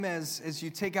As you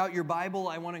take out your Bible,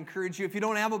 I want to encourage you, if you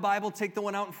don't have a Bible, take the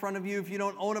one out in front of you. If you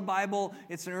don't own a Bible,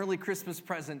 it's an early Christmas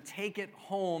present. Take it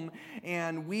home,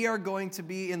 and we are going to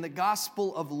be in the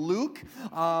Gospel of Luke.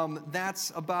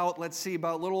 That's about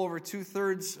a little over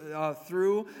two-thirds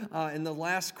through in the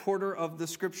last quarter of the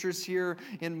Scriptures here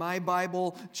in my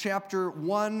Bible. Chapter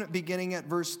 1, beginning at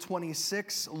verse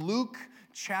 26. Luke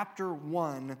chapter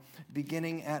 1,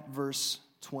 beginning at verse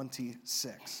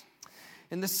 26.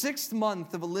 In the 6th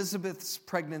month of Elizabeth's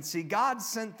pregnancy, God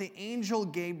sent the angel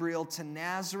Gabriel to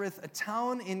Nazareth, a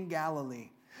town in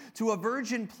Galilee, to a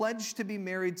virgin pledged to be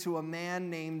married to a man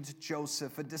named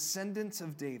Joseph, a descendant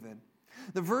of David.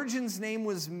 The virgin's name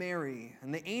was Mary,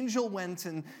 and the angel went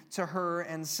to her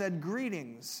and said,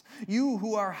 "Greetings, you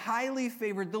who are highly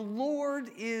favored, the Lord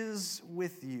is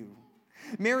with you."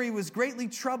 Mary was greatly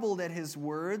troubled at his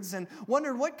words and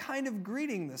wondered what kind of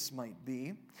greeting this might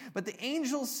be. But the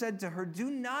angel said to her,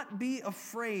 "Do not be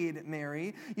afraid,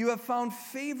 Mary. You have found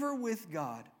favor with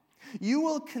God. You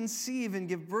will conceive and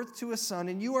give birth to a son,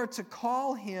 and you are to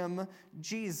call him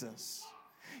Jesus.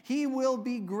 He will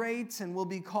be great and will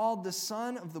be called the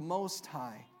Son of the Most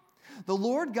High. The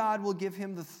Lord God will give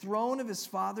him the throne of his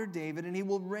father David, and he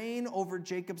will reign over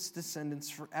Jacob's descendants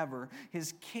forever.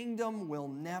 His kingdom will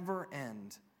never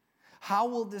end." "How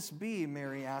will this be?"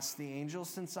 Mary asked the angel,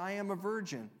 "since I am a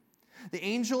virgin?" The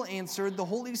angel answered, "The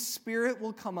Holy Spirit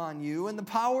will come on you, and the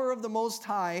power of the Most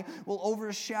High will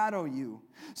overshadow you.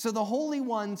 So the Holy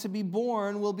One to be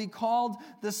born will be called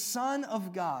the Son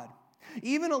of God.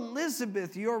 Even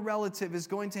Elizabeth, your relative, is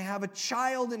going to have a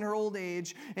child in her old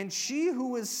age, and she who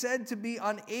was said to be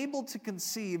unable to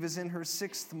conceive is in her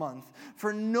 6th month.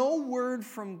 For no word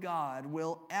from God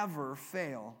will ever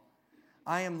fail."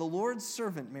 "I am the Lord's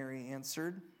servant," Mary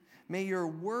answered. "May your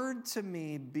word to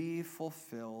me be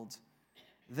fulfilled."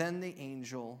 Then the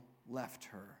angel left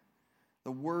her.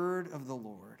 The word of the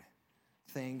Lord.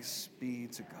 Thanks be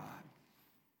to God.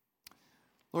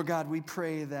 Lord God, we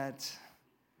pray that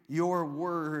your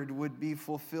word would be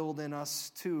fulfilled in us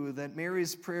too, that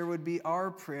Mary's prayer would be our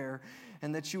prayer,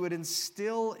 and that you would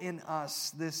instill in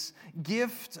us this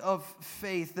gift of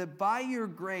faith, that by your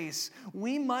grace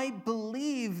we might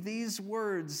believe these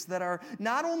words that are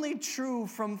not only true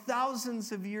from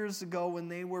thousands of years ago when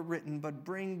they were written, but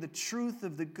bring the truth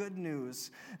of the good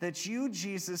news that you,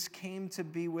 Jesus, came to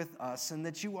be with us and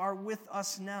that you are with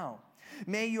us now.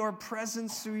 May your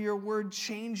presence through your word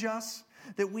change us,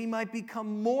 that we might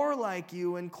become more like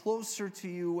you and closer to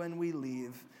you when we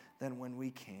leave than when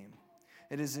we came.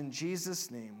 It is in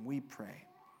Jesus' name we pray.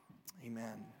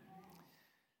 Amen.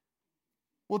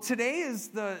 Well, today is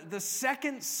the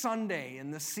second Sunday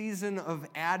in the season of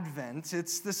Advent.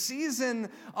 It's the season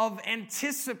of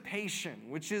anticipation,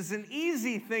 which is an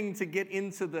easy thing to get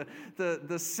into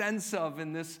the sense of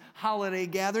in this holiday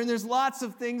gathering. There's lots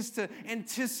of things to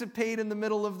anticipate in the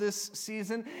middle of this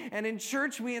season. And in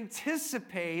church, we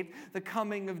anticipate the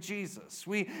coming of Jesus.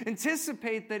 We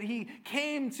anticipate that he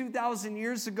came 2,000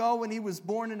 years ago when he was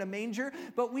born in a manger,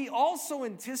 but we also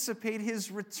anticipate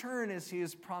his return as he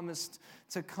has promised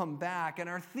to come back. And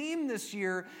our theme this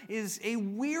year is "A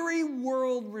Weary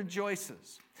World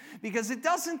Rejoices," because it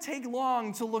doesn't take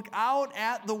long to look out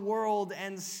at the world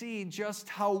and see just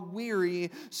how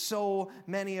weary so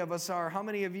many of us are. How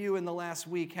many of you in the last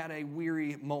week had a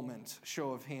weary moment?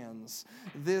 Show of hands.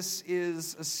 This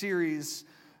is a series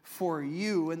for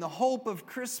you. And the hope of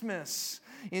Christmas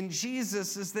in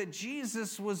Jesus is that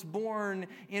Jesus was born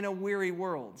in a weary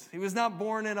world. He was not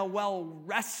born in a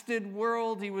well-rested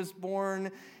world. He was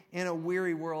born in a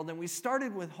weary world. And we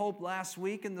started with hope last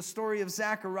week in the story of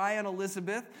Zachariah and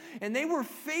Elizabeth. And they were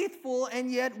faithful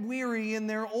and yet weary in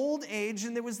their old age.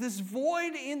 And there was this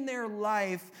void in their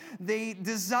life. They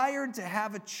desired to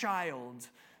have a child,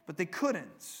 but they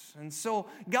couldn't. And so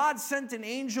God sent an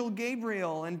angel,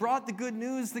 Gabriel, and brought the good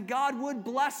news that God would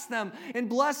bless them and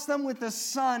bless them with a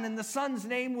son. And the son's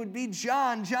name would be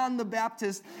John the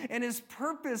Baptist. And his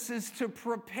purpose is to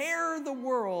prepare the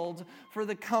world for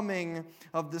the coming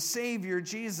of the Savior,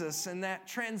 Jesus. And that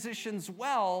transitions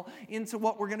well into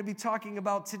what we're going to be talking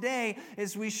about today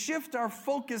as we shift our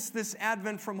focus this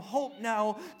Advent from hope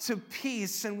now to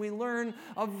peace. And we learn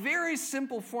a very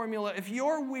simple formula. If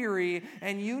you're weary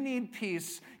and you need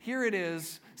peace, here it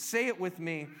is. Say it with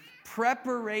me.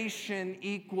 Preparation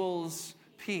equals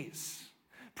peace.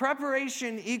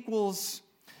 Preparation equals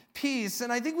peace.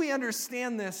 And I think we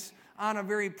understand this on a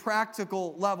very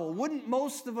practical level. Wouldn't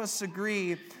most of us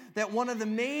agree that one of the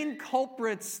main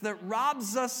culprits that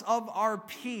robs us of our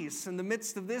peace in the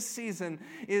midst of this season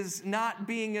is not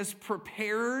being as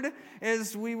prepared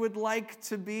as we would like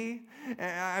to be?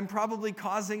 I'm probably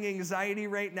causing anxiety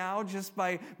right now just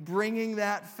by bringing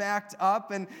that fact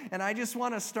up, and I just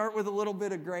want to start with a little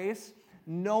bit of grace.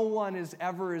 No one is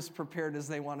ever as prepared as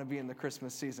they want to be in the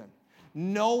Christmas season.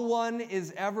 No one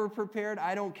is ever prepared.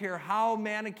 I don't care how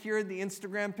manicured the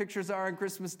Instagram pictures are on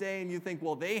Christmas Day, and you think,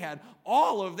 well, they had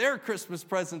all of their Christmas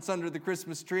presents under the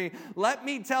Christmas tree. Let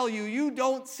me tell you, you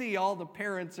don't see all the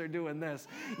parents are doing this.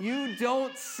 You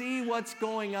don't see what's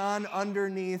going on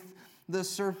underneath the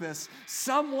surface.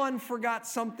 Someone forgot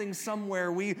something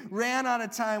somewhere. We ran out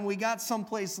of time. We got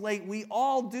someplace late. We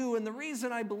all do. And the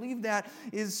reason I believe that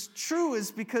is true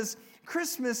is because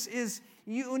Christmas is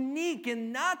unique,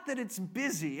 and not that it's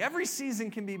busy. Every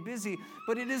season can be busy,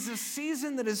 but it is a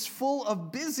season that is full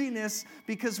of busyness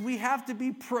because we have to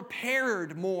be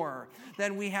prepared more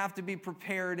than we have to be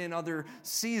prepared in other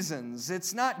seasons.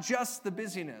 It's not just the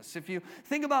busyness. If you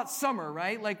think about summer,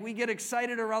 right? Like we get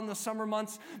excited around the summer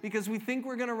months because we think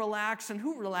we're going to relax, and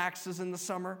who relaxes in the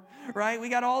summer, right? We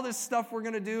got all this stuff we're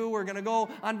going to do. We're going to go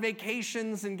on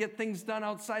vacations and get things done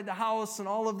outside the house and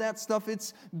all of that stuff.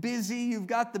 It's busy. You've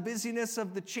got the busyness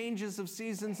of the changes of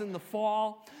seasons in the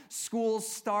fall. School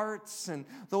starts and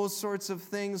those sorts of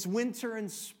things. Winter and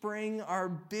spring are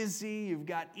busy. You've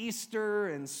got Easter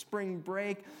and spring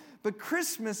break. But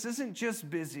Christmas isn't just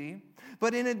busy,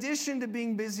 but in addition to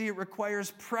being busy, it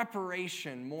requires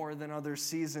preparation more than other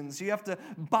seasons. You have to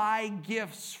buy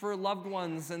gifts for loved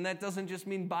ones, and that doesn't just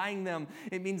mean buying them.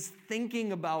 It means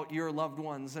thinking about your loved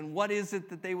ones and what is it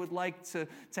that they would like to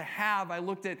have. I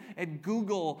looked at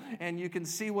Google, and you can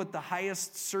see what the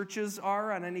highest searches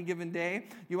are on any given day.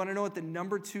 You want to know what the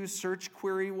number 2 search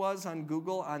query was on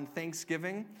Google on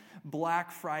Thanksgiving? Black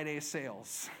Friday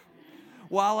sales.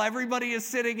 While everybody is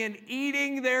sitting and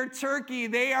eating their turkey,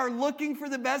 they are looking for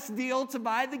the best deal to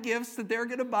buy the gifts that they're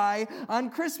going to buy on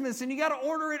Christmas. And you got to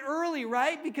order it early,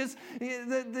 right? Because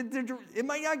it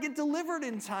might not get delivered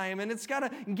in time, and it's got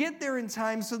to get there in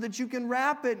time so that you can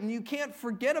wrap it, and you can't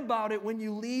forget about it when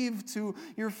you leave to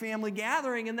your family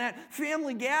gathering. And that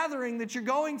family gathering that you're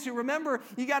going to, remember,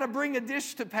 you got to bring a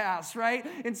dish to pass, right?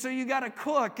 And so you got to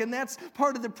cook, and that's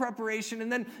part of the preparation. And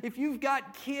then if you've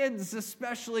got kids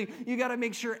especially, you got to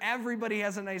make sure everybody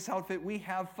has a nice outfit. We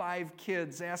have 5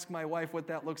 kids. Ask my wife what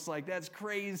that looks like. That's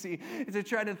crazy to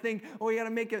try to think, oh, we got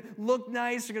to make it look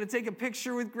nice. We're going to take a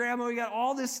picture with grandma. We got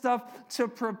all this stuff to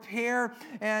prepare.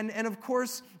 And of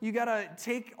course, you got to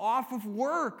take off of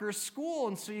work or school.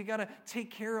 And so you got to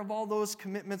take care of all those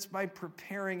commitments by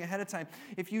preparing ahead of time.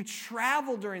 If you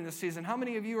travel during the season, how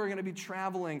many of you are going to be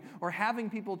traveling or having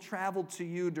people travel to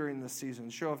you during the season?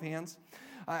 Show of hands.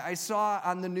 I saw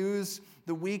on the news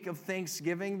the week of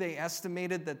Thanksgiving, they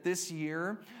estimated that this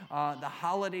year, the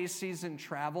holiday season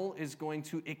travel is going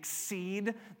to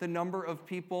exceed the number of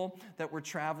people that were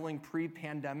traveling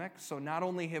pre-pandemic. So not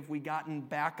only have we gotten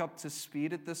back up to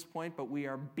speed at this point, but we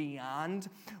are beyond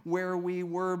where we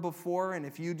were before. And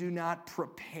if you do not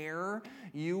prepare,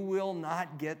 you will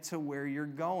not get to where you're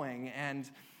going. And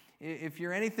if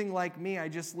you're anything like me, I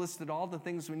just listed all the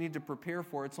things we need to prepare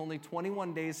for. It's only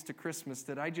 21 days to Christmas.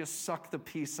 Did I just suck the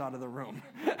peace out of the room?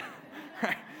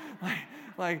 Right?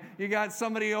 Like you got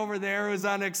somebody over there who's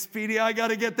on Expedia. I got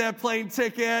to get that plane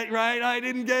ticket, right? I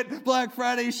didn't get Black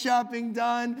Friday shopping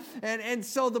done. And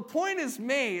so the point is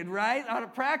made, right? On a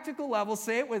practical level,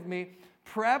 say it with me,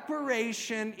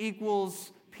 preparation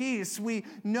equals peace. We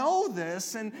know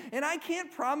this, and I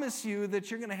can't promise you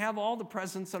that you're going to have all the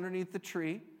presents underneath the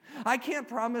tree. I can't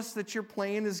promise that your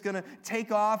plane is going to take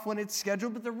off when it's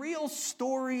scheduled, but the real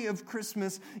story of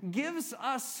Christmas gives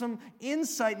us some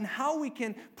insight in how we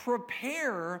can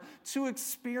prepare to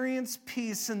experience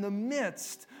peace in the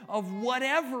midst of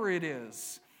whatever it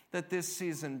is that this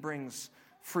season brings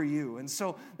for you. And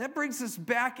so that brings us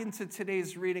back into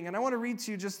today's reading. And I want to read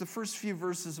to you just the first few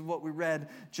verses of what we read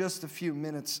just a few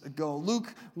minutes ago.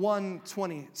 Luke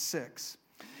 1:26.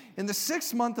 In the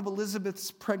 6th month of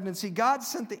Elizabeth's pregnancy, God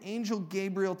sent the angel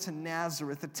Gabriel to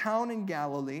Nazareth, a town in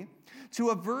Galilee,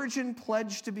 to a virgin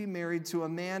pledged to be married to a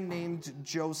man named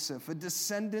Joseph, a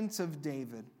descendant of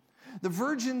David. The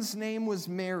virgin's name was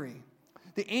Mary.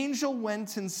 The angel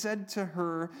went and said to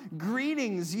her,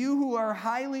 "Greetings, you who are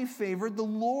highly favored. The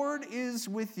Lord is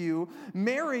with you."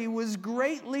 Mary was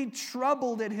greatly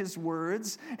troubled at his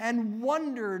words and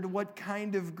wondered what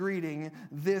kind of greeting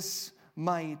this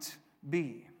might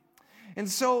be. And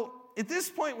so at this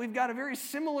point, we've got a very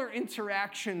similar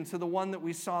interaction to the one that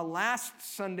we saw last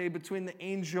Sunday between the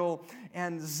angel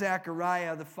and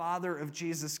Zechariah, the father of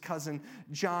Jesus' cousin,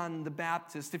 John the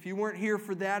Baptist. If you weren't here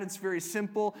for that, it's very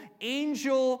simple.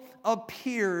 Angel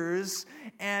appears,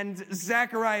 and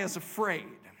Zechariah is afraid.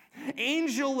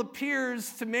 Angel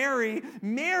appears to Mary.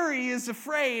 Mary is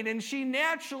afraid, and she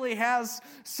naturally has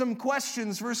some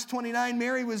questions. Verse 29,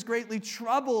 Mary was greatly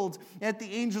troubled at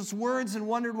the angel's words and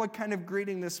wondered what kind of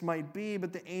greeting this might be.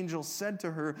 But the angel said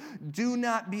to her, "Do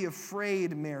not be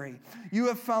afraid, Mary. You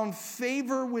have found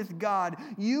favor with God.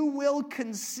 You will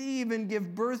conceive and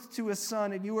give birth to a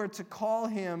son, and you are to call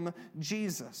him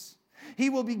Jesus.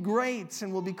 He will be great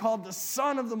and will be called the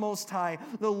Son of the Most High.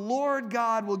 The Lord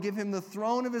God will give him the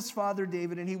throne of his father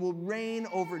David, and he will reign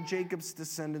over Jacob's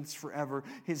descendants forever.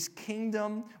 His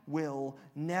kingdom will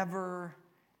never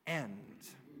end."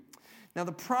 Now,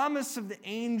 the promise of the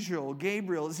angel,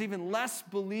 Gabriel, is even less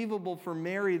believable for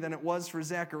Mary than it was for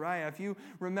Zechariah. If you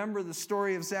remember the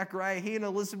story of Zechariah, he and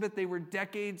Elizabeth, they were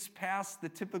decades past the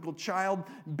typical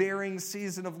childbearing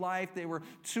season of life. They were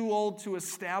too old to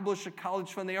establish a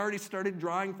college fund. They already started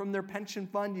drawing from their pension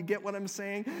fund. You get what I'm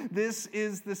saying? This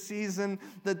is the season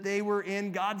that they were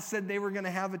in. God said they were going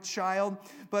to have a child.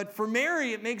 But for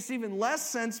Mary, it makes even less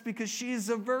sense because she's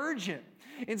a virgin.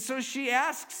 And so she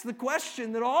asks the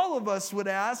question that all of us would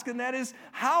ask, and that is,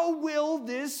 how will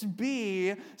this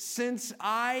be since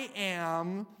I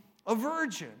am a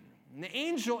virgin? And the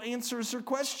angel answers her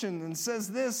question and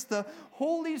says this: the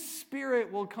Holy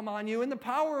Spirit will come on you, and the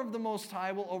power of the Most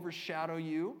High will overshadow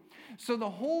you. So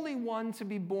the Holy One to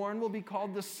be born will be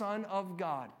called the Son of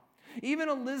God. Even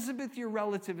Elizabeth, your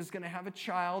relative, is going to have a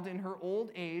child in her old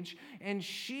age, and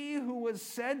she who was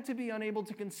said to be unable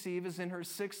to conceive is in her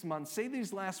 6th month. Say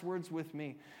these last words with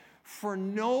me. For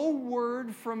no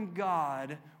word from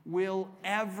God will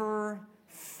ever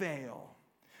fail.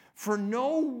 For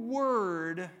no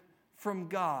word from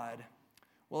God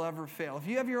will ever fail. If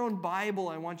you have your own Bible,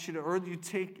 I want you to, or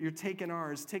you're taking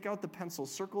ours, take out the pencil,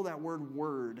 circle that word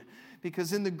 "word."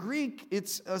 Because in the Greek,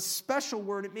 it's a special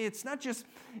word. It's not just,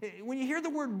 when you hear the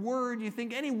word "word," you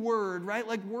think any word, right?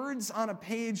 Like words on a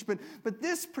page. But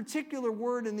this particular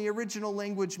word in the original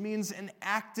language means an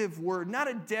active word, not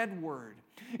a dead word.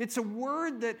 It's a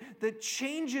word that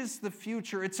changes the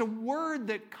future. It's a word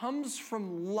that comes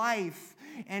from life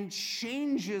and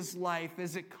changes life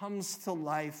as it comes to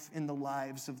life in the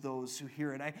lives of those who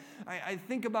hear it. I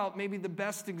think about maybe the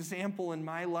best example in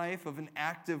my life of an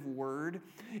active word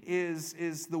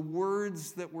is the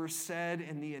words that were said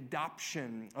in the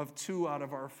adoption of 2 out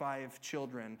of our 5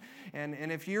 children.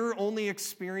 And if your only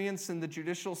experience in the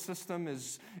judicial system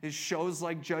is shows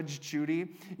like Judge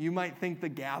Judy, you might think the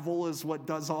gavel is what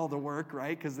does all the work,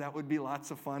 right? Because that would be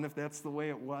lots of fun if that's the way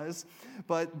it was.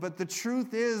 But the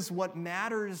truth is, what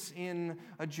matters in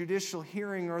a judicial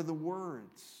hearing are the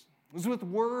words. It was with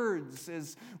words,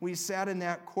 as we sat in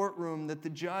that courtroom, that the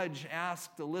judge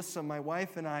asked Alyssa, my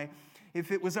wife, and I,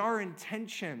 if it was our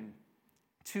intention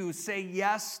to say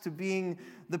yes to being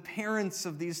the parents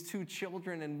of these 2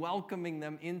 children and welcoming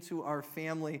them into our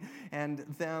family and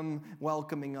them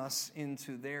welcoming us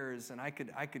into theirs. And I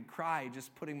could cry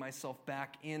just putting myself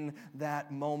back in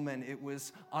that moment. It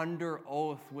was under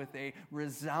oath with a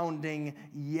resounding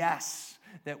yes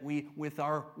that we, with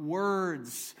our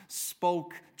words,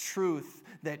 spoke truth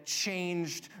that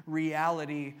changed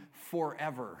reality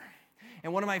forever.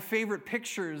 And one of my favorite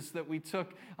pictures that we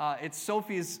took, it's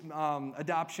Sophie's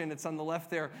adoption. It's on the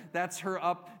left there. That's her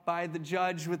up by the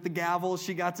judge with the gavel.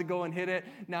 She got to go and hit it.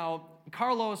 Now,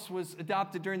 Carlos was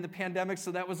adopted during the pandemic, so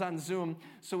that was on Zoom.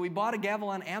 So we bought a gavel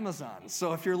on Amazon.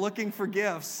 So if you're looking for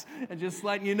gifts, and just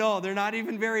letting you know, they're not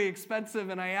even very expensive.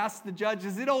 And I asked the judge,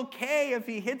 is it okay if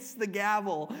he hits the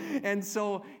gavel? And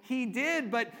so he did.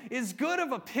 But as good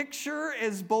of a picture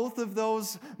as both of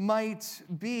those might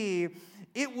be,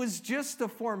 it was just a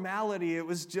formality. It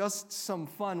was just some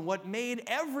fun. What made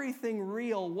everything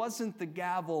real wasn't the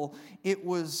gavel, it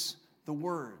was the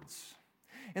words.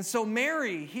 And so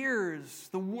Mary hears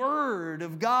the word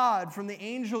of God from the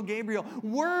angel Gabriel,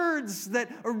 words that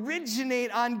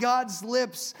originate on God's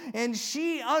lips, and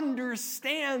she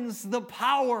understands the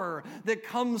power that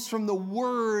comes from the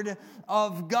word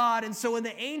of God. And so when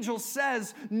the angel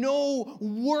says, no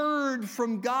word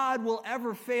from God will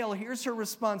ever fail, here's her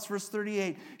response, verse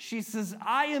 38. She says,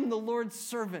 I am the Lord's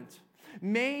servant.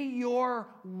 May your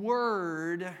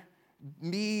word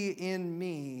be in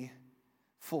me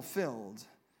fulfilled.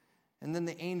 And then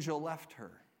the angel left her.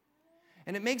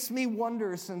 And it makes me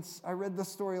wonder, since I read the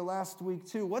story last week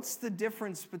too, what's the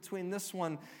difference between this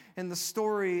one and the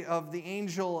story of the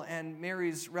angel and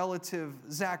Mary's relative,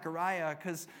 Zechariah?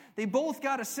 Because they both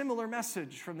got a similar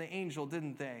message from the angel,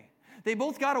 didn't they? They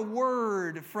both got a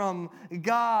word from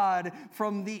God,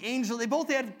 from the angel. They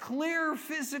both had clear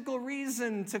physical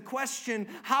reason to question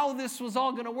how this was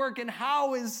all going to work, and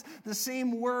how is the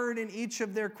same word in each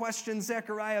of their questions,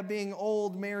 Zechariah being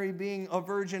old, Mary being a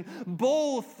virgin.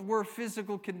 Both were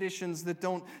physical conditions that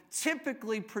don't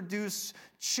typically produce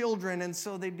children, and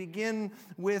so they begin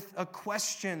with a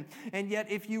question. And yet,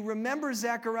 if you remember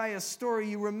Zechariah's story,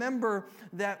 you remember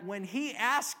that when he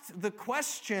asked the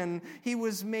question, he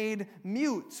was made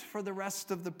mute for the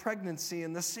rest of the pregnancy.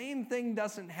 And the same thing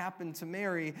doesn't happen to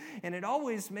Mary, and it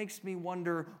always makes me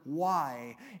wonder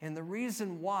why. And the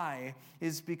reason why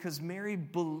is because Mary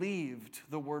believed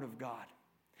the word of God.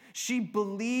 She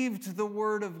believed the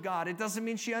word of God. It doesn't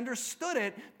mean she understood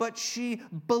it, but she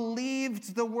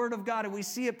believed the word of God. And we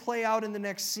see it play out in the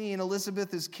next scene.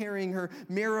 Elizabeth is carrying her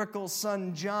miracle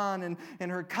son, John,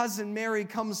 and her cousin Mary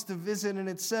comes to visit. And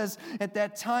it says, at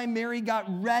that time, Mary got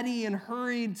ready and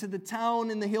hurried to the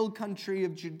town in the hill country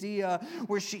of Judea,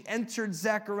 where she entered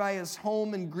Zechariah's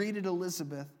home and greeted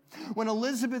Elizabeth. When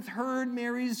Elizabeth heard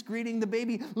Mary's greeting, the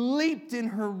baby leaped in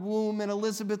her womb, and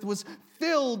Elizabeth was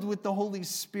filled with the Holy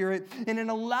Spirit. And in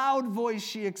a loud voice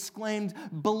she exclaimed,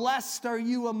 "Blessed are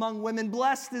you among women,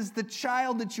 blessed is the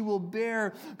child that you will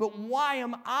bear. But why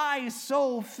am I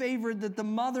so favored that the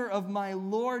mother of my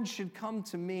Lord should come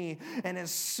to me? And as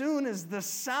soon as the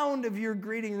sound of your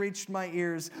greeting reached my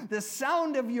ears, the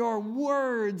sound of your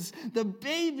words, the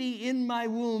baby in my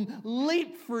womb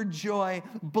leaped for joy.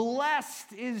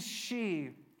 Blessed is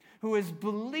she who has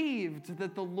believed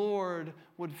that the Lord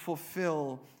would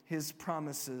fulfill his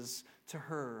promises to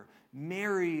her."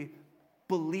 Mary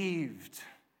believed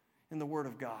in the word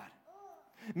of God.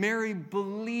 Mary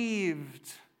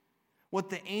believed what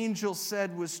the angel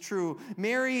said was true.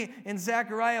 Mary and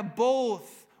Zechariah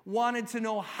both wanted to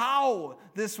know how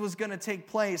this was going to take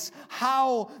place,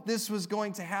 how this was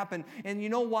going to happen. And you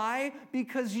know why?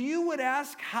 Because you would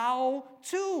ask how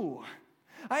too.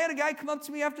 I had a guy come up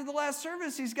to me after the last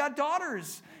service. He's got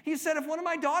daughters. He said, if one of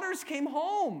my daughters came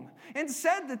home and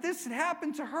said that this had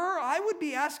happened to her, I would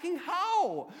be asking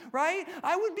how, right?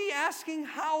 I would be asking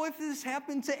how if this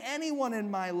happened to anyone in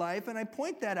my life. And I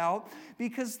point that out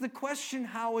because the question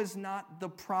how is not the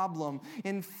problem.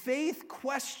 In faith,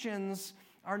 questions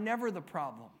are never the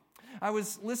problem. I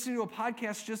was listening to a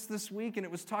podcast just this week, and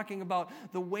it was talking about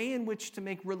the way in which to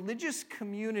make religious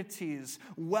communities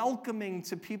welcoming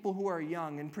to people who are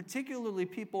young, and particularly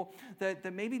people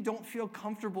that maybe don't feel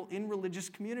comfortable in religious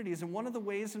communities. And one of the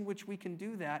ways in which we can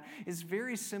do that is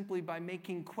very simply by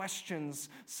making questions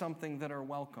something that are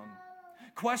welcome.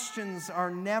 Questions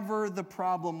are never the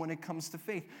problem when it comes to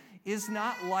faith. Is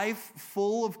not life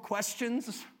full of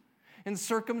questions and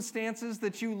circumstances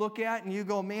that you look at and you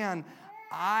go, man,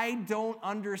 I don't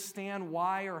understand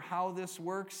why or how this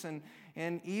works,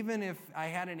 and even if I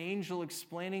had an angel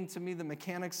explaining to me the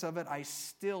mechanics of it, I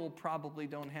still probably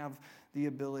don't have the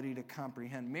ability to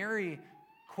comprehend. Mary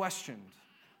questioned.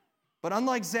 But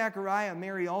unlike Zechariah,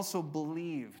 Mary also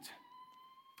believed.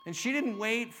 And she didn't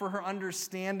wait for her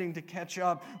understanding to catch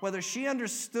up. Whether she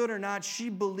understood or not, she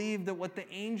believed that what the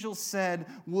angel said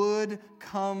would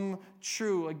come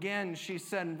true. Again, she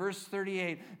said in verse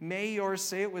 38, may your,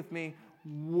 say it with me,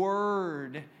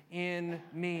 word in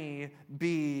me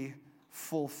be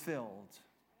fulfilled.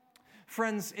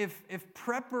 Friends, if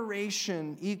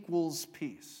preparation equals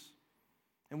peace,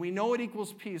 and we know it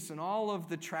equals peace in all of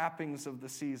the trappings of the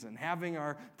season, having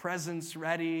our presents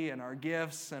ready and our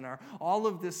gifts and all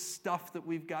of this stuff that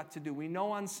we've got to do. We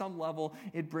know on some level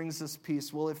it brings us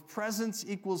peace. Well, if presence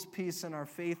equals peace in our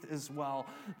faith as well,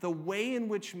 the way in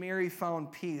which Mary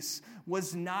found peace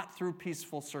was not through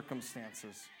peaceful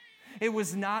circumstances. It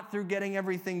was not through getting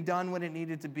everything done when it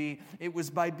needed to be. It was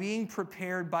by being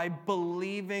prepared, by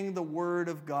believing the word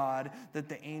of God that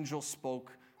the angel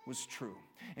spoke was true.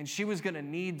 And she was going to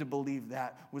need to believe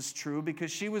that was true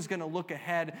because she was going to look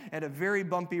ahead at a very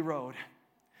bumpy road.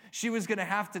 She was going to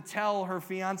have to tell her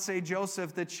fiancé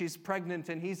Joseph that she's pregnant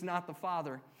and he's not the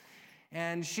father.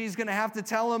 And she's going to have to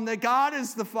tell him that God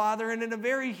is the Father. And in a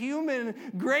very human,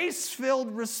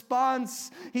 grace-filled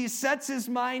response, he sets his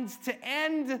mind to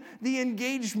end the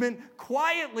engagement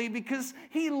quietly because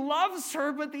he loves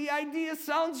her, but the idea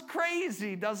sounds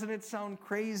crazy. Doesn't it sound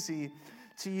crazy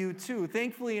to you too?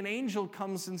 Thankfully, an angel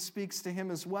comes and speaks to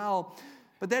him as well.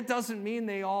 But that doesn't mean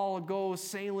they all go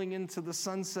sailing into the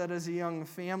sunset as a young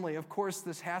family. Of course,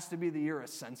 this has to be the year a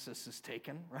census is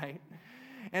taken, right?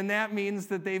 And that means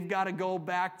that they've got to go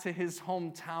back to his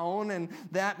hometown. And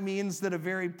that means that a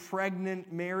very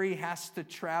pregnant Mary has to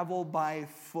travel by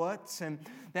foot. And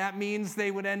that means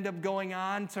they would end up going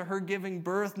on to her giving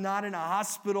birth, not in a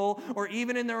hospital or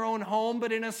even in their own home,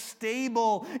 but in a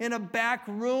stable, in a back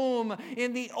room,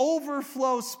 in the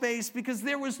overflow space, because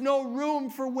there was no room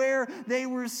for where they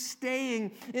were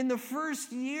staying. In the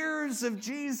first years of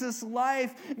Jesus'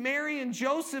 life, Mary and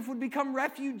Joseph would become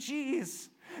refugees,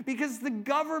 because the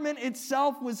government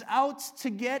itself was out to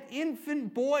get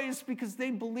infant boys because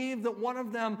they believed that one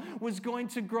of them was going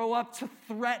to grow up to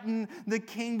threaten the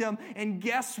kingdom. And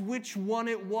guess which one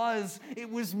it was? It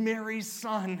was Mary's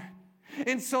son.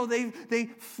 And so they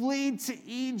fled to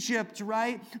Egypt,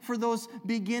 right, for those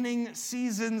beginning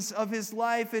seasons of his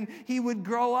life. And he would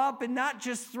grow up and not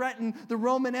just threaten the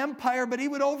Roman Empire, but he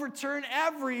would overturn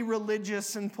every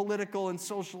religious and political and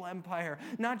social empire,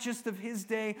 not just of his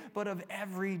day, but of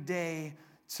every day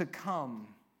to come.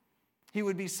 He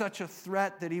would be such a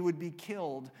threat that he would be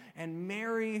killed. And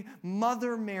Mary,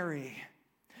 Mother Mary,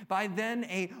 by then,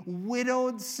 a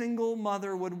widowed single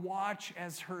mother would watch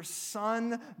as her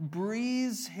son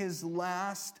breathes his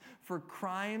last for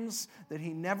crimes that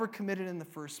he never committed in the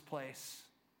first place,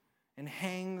 and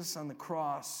hangs on the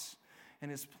cross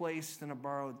and is placed in a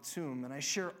borrowed tomb. And I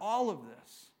share all of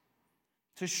this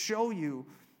to show you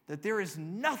that there is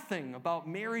nothing about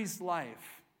Mary's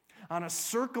life on a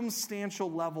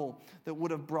circumstantial level that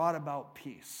would have brought about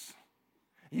peace.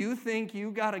 You think you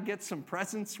got to get some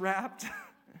presents wrapped?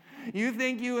 You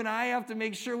think you and I have to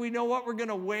make sure we know what we're going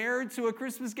to wear to a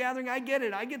Christmas gathering? I get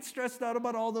it. I get stressed out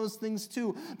about all those things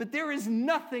too. But there is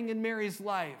nothing in Mary's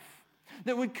life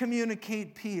that would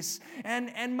communicate peace.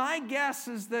 And my guess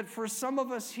is that for some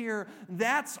of us here,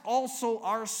 that's also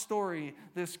our story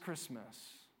this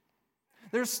Christmas.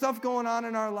 There's stuff going on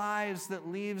in our lives that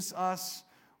leaves us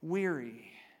weary.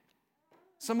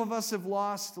 Some of us have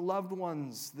lost loved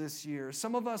ones this year.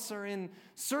 Some of us are in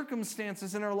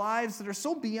circumstances in our lives that are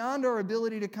so beyond our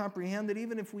ability to comprehend that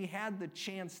even if we had the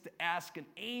chance to ask an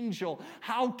angel,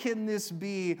 how can this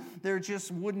be? There just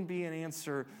wouldn't be an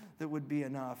answer that would be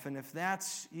enough. And if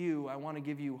that's you, I want to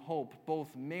give you hope.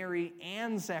 Both Mary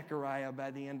and Zechariah,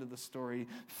 by the end of the story,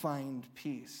 find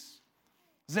peace.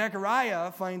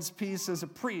 Zechariah finds peace as a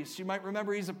priest. You might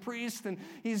remember he's a priest and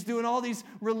he's doing all these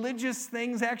religious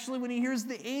things. Actually, when he hears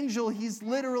the angel, he's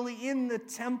literally in the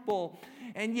temple.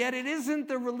 And yet it isn't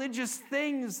the religious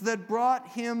things that brought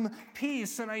him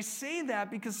peace. And I say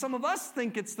that because some of us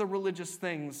think it's the religious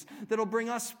things that'll bring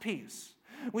us peace.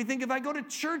 We think if I go to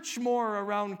church more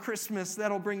around Christmas,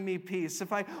 that'll bring me peace.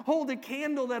 If I hold a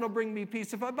candle, that'll bring me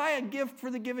peace. If I buy a gift for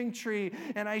the giving tree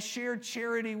and I share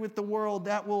charity with the world,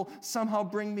 that will somehow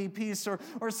bring me peace.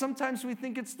 Or sometimes we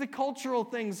think it's the cultural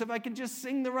things. If I can just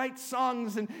sing the right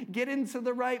songs and get into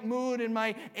the right mood and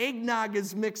my eggnog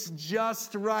is mixed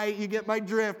just right, you get my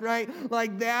drift, right?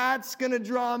 Like that's going to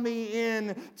draw me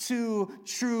in to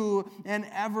true and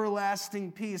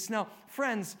everlasting peace. Now,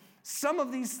 friends, some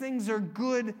of these things are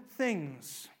good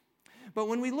things. But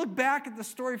when we look back at the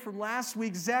story from last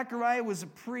week, Zechariah was a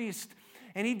priest,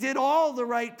 and he did all the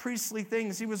right priestly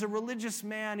things. He was a religious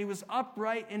man. He was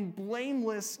upright and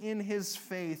blameless in his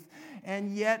faith.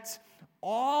 And yet,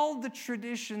 all the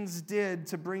traditions did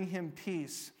to bring him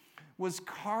peace was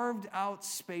carved out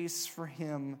space for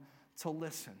him to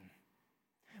listen.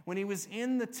 When he was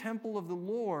in the temple of the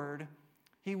Lord,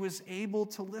 he was able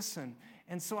to listen.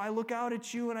 And so I look out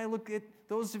at you and I look at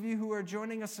those of you who are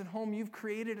joining us at home. You've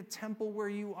created a temple where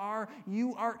you are.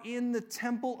 You are in the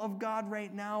temple of God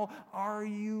right now. Are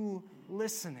you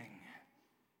listening?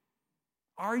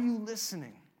 Are you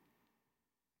listening?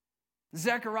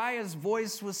 Zechariah's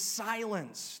voice was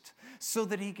silenced so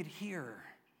that he could hear.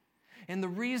 And the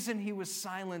reason he was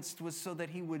silenced was so that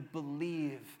he would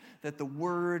believe that the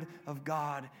word of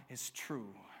God is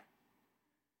true.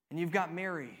 And you've got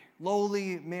Mary,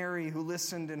 lowly Mary, who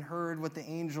listened and heard what the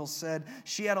angel said.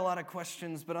 She had a lot of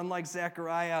questions, but unlike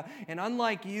Zechariah, and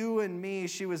unlike you and me,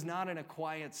 she was not in a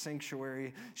quiet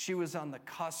sanctuary. She was on the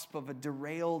cusp of a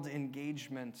derailed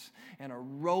engagement and a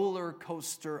roller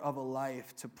coaster of a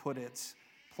life, to put it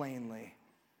plainly.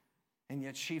 And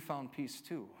yet she found peace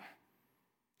too.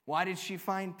 Why did she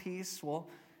find peace? Well,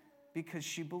 because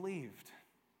she believed.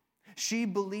 She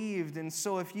believed, and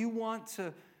so if you want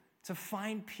to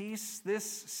find peace this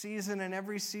season and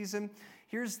every season,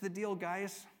 here's the deal,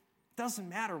 guys. It doesn't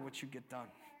matter what you get done.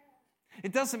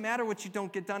 It doesn't matter what you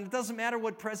don't get done. It doesn't matter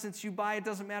what presents you buy. It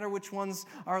doesn't matter which ones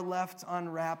are left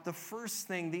unwrapped. The first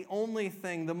thing, the only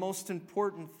thing, the most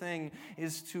important thing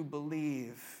is to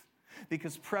believe.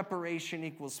 Because preparation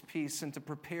equals peace, and to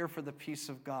prepare for the peace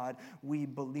of God, we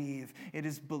believe. It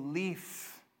is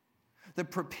belief that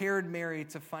prepared Mary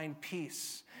to find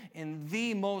peace in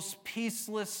the most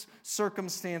peaceless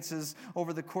circumstances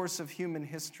over the course of human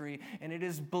history. And it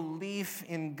is belief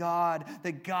in God,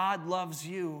 that God loves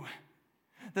you.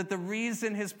 That the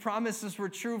reason his promises were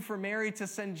true for Mary to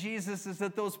send Jesus is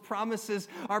that those promises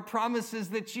are promises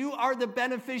that you are the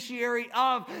beneficiary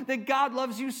of. That God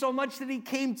loves you so much that he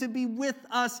came to be with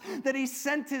us. That he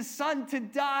sent his son to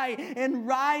die and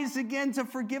rise again to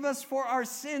forgive us for our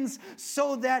sins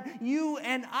so that you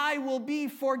and I will be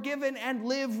forgiven and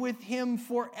live with him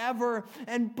forever.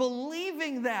 And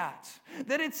believing that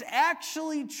it's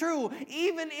actually true,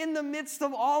 even in the midst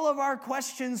of all of our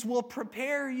questions, will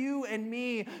prepare you and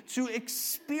me to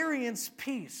experience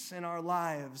peace in our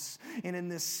lives and in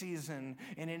this season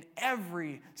and in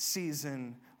every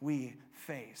season we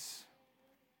face.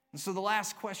 And so the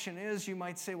last question is, you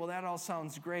might say, well, that all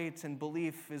sounds great and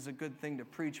belief is a good thing to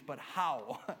preach, but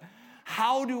how?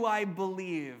 How do I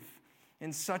believe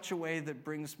in such a way that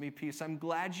brings me peace? I'm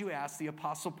glad you asked. The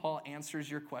Apostle Paul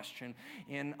answers your question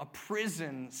in a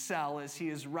prison cell as he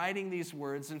is writing these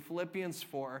words in Philippians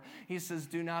 4. He says,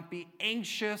 do not be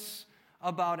anxious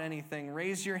about anything.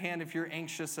 Raise your hand if you're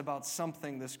anxious about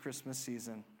something this Christmas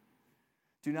season.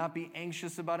 Do not be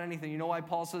anxious about anything. You know why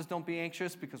Paul says don't be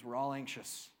anxious? Because we're all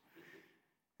anxious.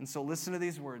 And so listen to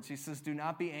these words. He says, do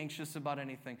not be anxious about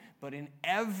anything, but in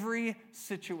every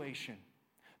situation,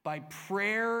 by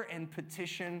prayer and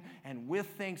petition and with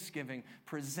thanksgiving,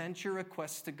 present your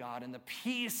requests to God, and the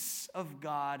peace of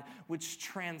God, which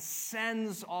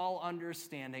transcends all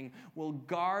understanding, will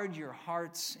guard your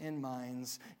hearts and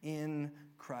minds in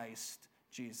Christ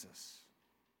Jesus.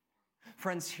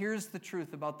 Friends, here's the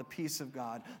truth about the peace of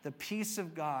God. The peace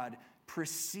of God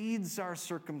precedes our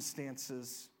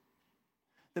circumstances.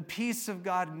 The peace of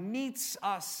God meets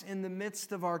us in the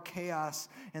midst of our chaos,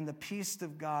 and the peace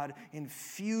of God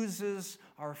infuses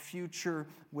our future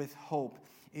with hope.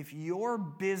 If you're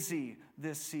busy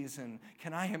this season,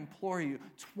 can I implore you,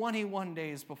 21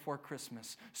 days before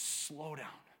Christmas, slow down.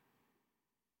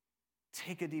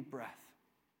 Take a deep breath.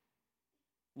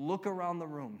 Look around the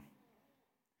room.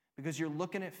 Because you're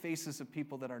looking at faces of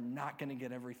people that are not going to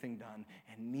get everything done,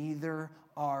 and neither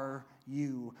are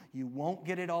you. You won't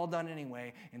get it all done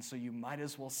anyway, and so you might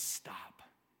as well stop.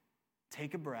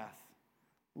 Take a breath,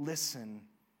 listen,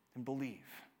 and believe.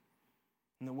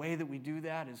 And the way that we do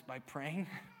that is by praying,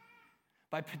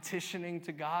 by petitioning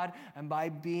to God, and by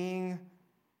being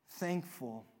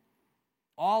thankful,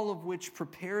 all of which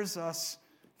prepares us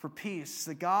for peace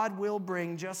that God will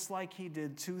bring, just like he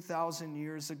did 2,000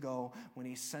 years ago when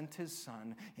he sent his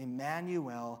son,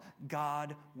 Emmanuel,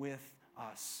 God with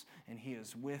us. And he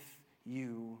is with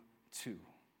you too.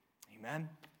 Amen.